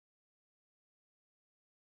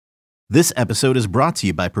This episode is brought to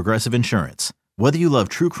you by Progressive Insurance. Whether you love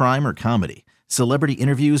true crime or comedy, celebrity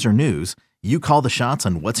interviews or news, you call the shots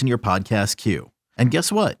on what's in your podcast queue. And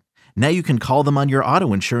guess what? Now you can call them on your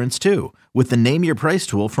auto insurance too with the Name Your Price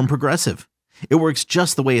tool from Progressive. It works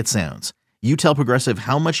just the way it sounds. You tell Progressive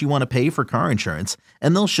how much you want to pay for car insurance,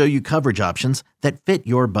 and they'll show you coverage options that fit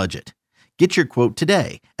your budget. Get your quote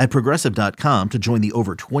today at Progressive.com to join the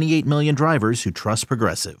over 28 million drivers who trust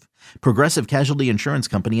Progressive. Progressive Casualty Insurance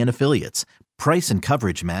Company and Affiliates. Price and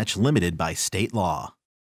coverage match limited by state law.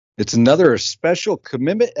 It's another special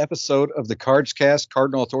commitment episode of the Cards Cast.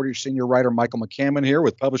 Cardinal Authority senior writer Michael McCammon here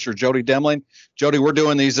with publisher Jody Demling. Jody, we're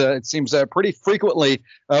doing these, it seems, pretty frequently,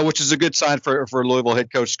 which is a good sign for Louisville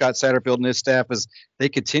head coach Scott Satterfield and his staff as they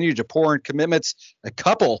continue to pour in commitments. A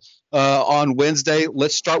couple on Wednesday.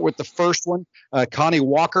 Let's start with the first one. Connie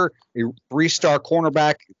Walker, a 3-star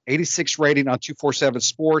cornerback, 86 rating on 247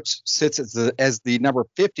 Sports, sits as the number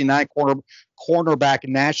 59 cornerback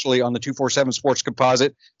nationally on the 247 Sports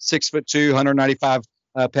composite. 6'2", 195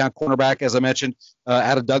 pound cornerback, as I mentioned,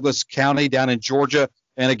 out of Douglas County down in Georgia.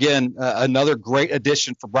 And again, another great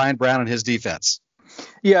addition for Brian Brown and his defense.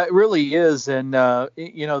 Yeah, it really is. And,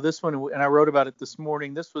 this one, and I wrote about it this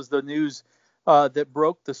morning. This was the news that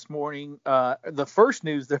broke this morning, the first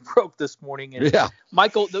news that broke this morning. And yeah,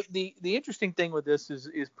 Michael, the interesting thing with this is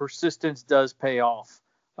persistence does pay off.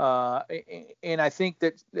 And I think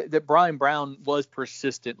that Brian Brown was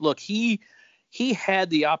persistent. Look, he had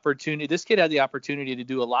the opportunity. This kid had the opportunity to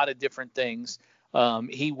do a lot of different things.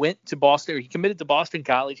 He went to Boston. He committed to Boston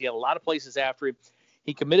College. He had a lot of places after him.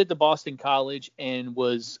 He committed to Boston College and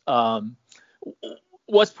was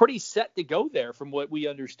pretty set to go there from what we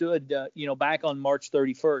understood, back on March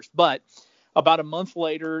 31st. But about a month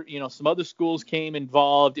later, some other schools came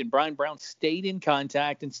involved, and Brian Brown stayed in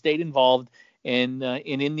contact and stayed involved. And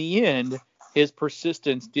in the end, his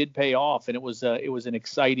persistence did pay off, and it was an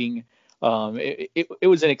exciting it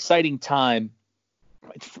was an exciting time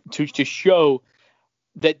to show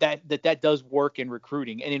that does work in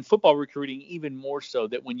recruiting, and in football recruiting even more so.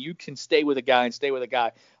 That when you can stay with a guy,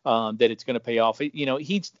 that it's going to pay off.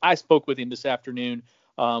 I spoke with him this afternoon.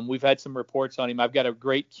 We've had some reports on him. I've got a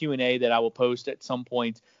great Q&A that I will post at some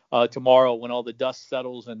point tomorrow when all the dust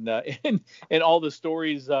settles and all the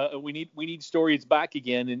stories. We need stories back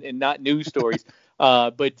again and not news stories.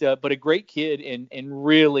 But a great kid and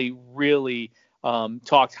really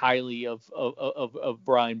talked highly of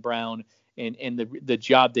Brian Brown and the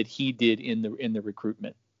job that he did in the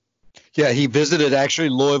recruitment. Yeah, he visited actually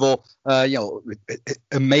Louisville.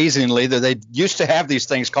 Amazingly, that they used to have these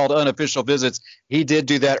things called unofficial visits. He did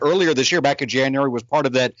do that earlier this year, back in January. Was part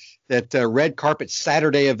of that red carpet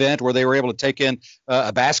Saturday event where they were able to take in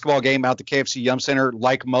a basketball game out the KFC Yum Center.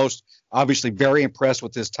 Like most, obviously very impressed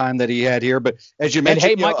with his time that he had here. But as you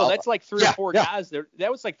mentioned, and hey, Michael, that's like three or four guys.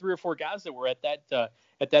 That was like 3 or 4 guys that were at that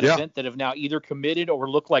event that have now either committed or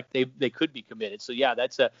look like they could be committed. So yeah,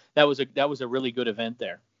 that was a really good event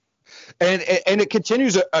there. And it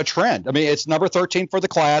continues a trend. I mean, it's number 13 for the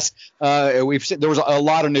class. We've seen, there was a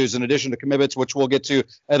lot of news in addition to commitments, which we'll get to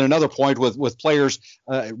at another point with players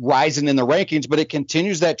rising in the rankings. But it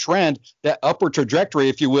continues that trend, that upward trajectory,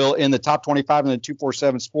 if you will, in the top 25 in the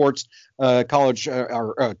 247 Sports college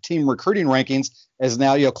or team recruiting rankings, as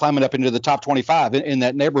now climbing up into the top 25 in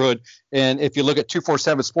that neighborhood. And if you look at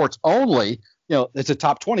 247 Sports only, it's a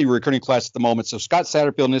top 20 recruiting class at the moment. So Scott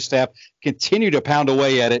Satterfield and his staff continue to pound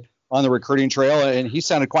away at it on the recruiting trail, and he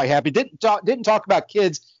sounded quite happy. Didn't talk about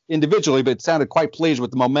kids individually, but sounded quite pleased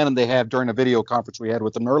with the momentum they have during a video conference we had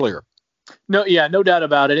with them earlier. No doubt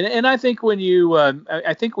about it. And I think when you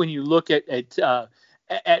look at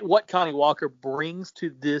what Connie Walker brings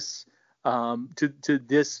to this to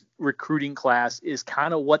this recruiting class is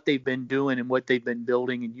kind of what they've been doing and what they've been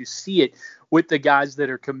building, and you see it with the guys that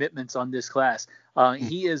are commitments on this class.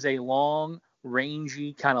 He is a long,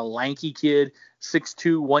 rangy, kind of lanky kid,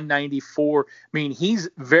 6'2", 194. I mean, he's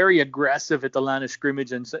very aggressive at the line of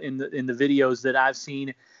scrimmage and in the videos that I've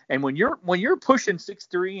seen. And when you're pushing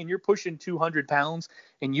 6'3" and you're pushing 200 pounds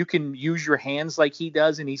and you can use your hands like he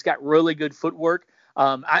does, and he's got really good footwork,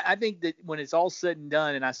 I think that when it's all said and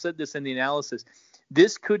done, and I said this in the analysis,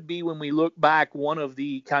 this could be, when we look back, one of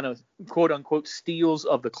the kind of quote unquote steals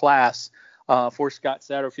of the class for Scott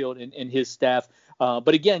Satterfield and his staff.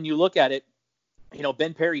 But again, you look at it,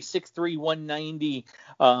 Ben Perry, 6'3", 190,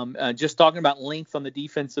 just talking about length on the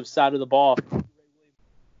defensive side of the ball. I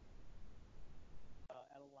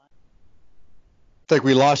think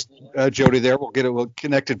we lost Jody there. We'll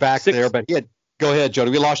connect it back there. But go ahead,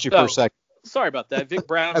 Jody. We lost you for a second. Sorry about that. Vic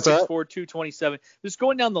Brown, 6'4", 227. Just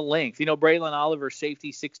going down the length. Braylon Oliver,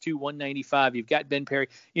 safety, 6'2", 195. You've got Ben Perry.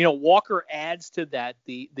 Walker adds to that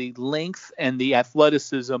the length and the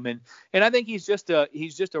athleticism, and I think he's just a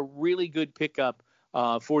really good pickup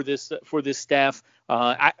for this staff.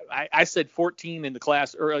 I said 14 in the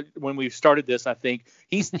class when we started this. I think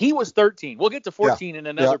he was 13. We'll get to 14 in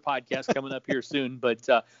another podcast coming up here soon. But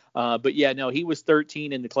yeah, no, he was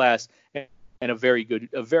 13 in the class, and a very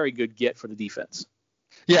good get for the defense.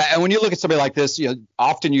 Yeah, and when you look at somebody like this,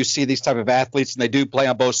 often you see these type of athletes, and they do play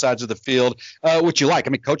on both sides of the field, which you like.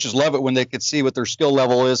 I mean, coaches love it when they can see what their skill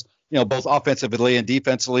level is, both offensively and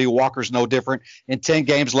defensively. Walker's no different. In 10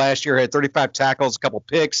 games last year, had 35 tackles, a couple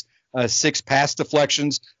picks, 6 pass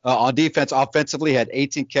deflections. On defense, offensively, had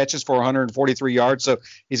 18 catches for 143 yards. So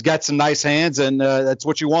he's got some nice hands, and that's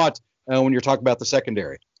what you want when you're talking about the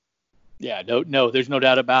secondary. Yeah, no, there's no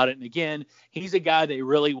doubt about it. And again, he's a guy they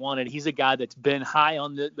really wanted. He's a guy that's been high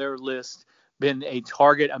on their list, been a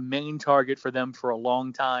main target for them for a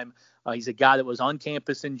long time. He's a guy that was on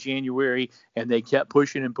campus in January, and they kept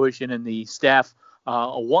pushing and pushing, and the staff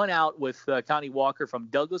won out with Connie Walker from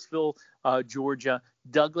Douglasville, Georgia,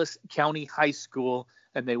 Douglas County High School,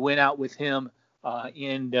 and they went out with him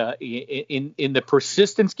in the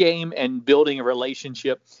persistence game and building a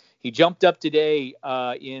relationship. He jumped up today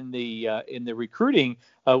in the recruiting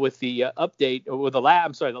with the update, or the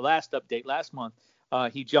last update last month.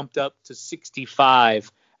 He jumped up to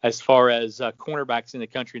 65 as far as cornerbacks in the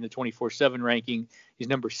country in the 24/7 ranking. He's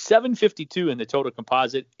number 752 in the total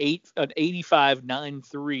composite, an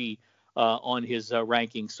 85.93 on his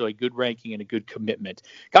ranking. So a good ranking and a good commitment.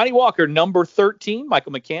 Connie Walker, number 13.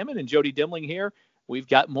 Michael McCammon and Jody Demling here. We've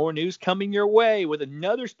got more news coming your way with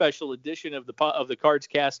another special edition of the Cards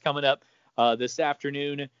Cast coming up this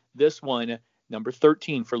afternoon. This one, number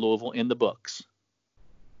 13 for Louisville, in the books.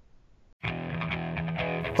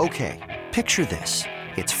 Okay, picture this.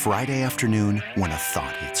 It's Friday afternoon when a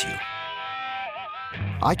thought hits you.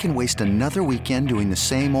 I can waste another weekend doing the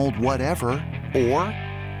same old whatever, or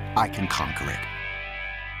I can conquer it.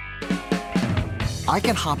 I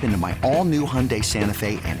can hop into my all-new Hyundai Santa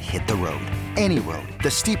Fe and hit the road. Any road.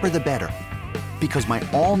 The steeper, the better. Because my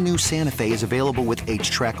all-new Santa Fe is available with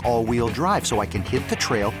H-Track all-wheel drive, so I can hit the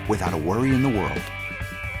trail without a worry in the world.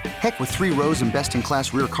 Heck, with 3 rows and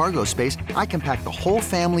best-in-class rear cargo space, I can pack the whole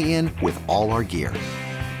family in with all our gear.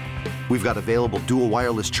 We've got available dual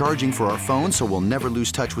wireless charging for our phones, so we'll never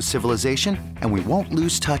lose touch with civilization, and we won't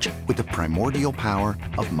lose touch with the primordial power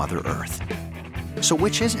of Mother Earth. So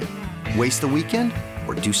which is it? Waste the weekend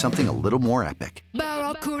or do something a little more epic?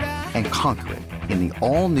 And conquer it in the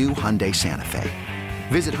all-new Hyundai Santa Fe.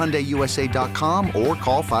 Visit HyundaiUSA.com or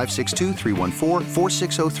call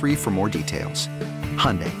 562-314-4603 for more details.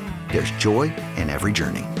 Hyundai, there's joy in every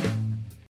journey.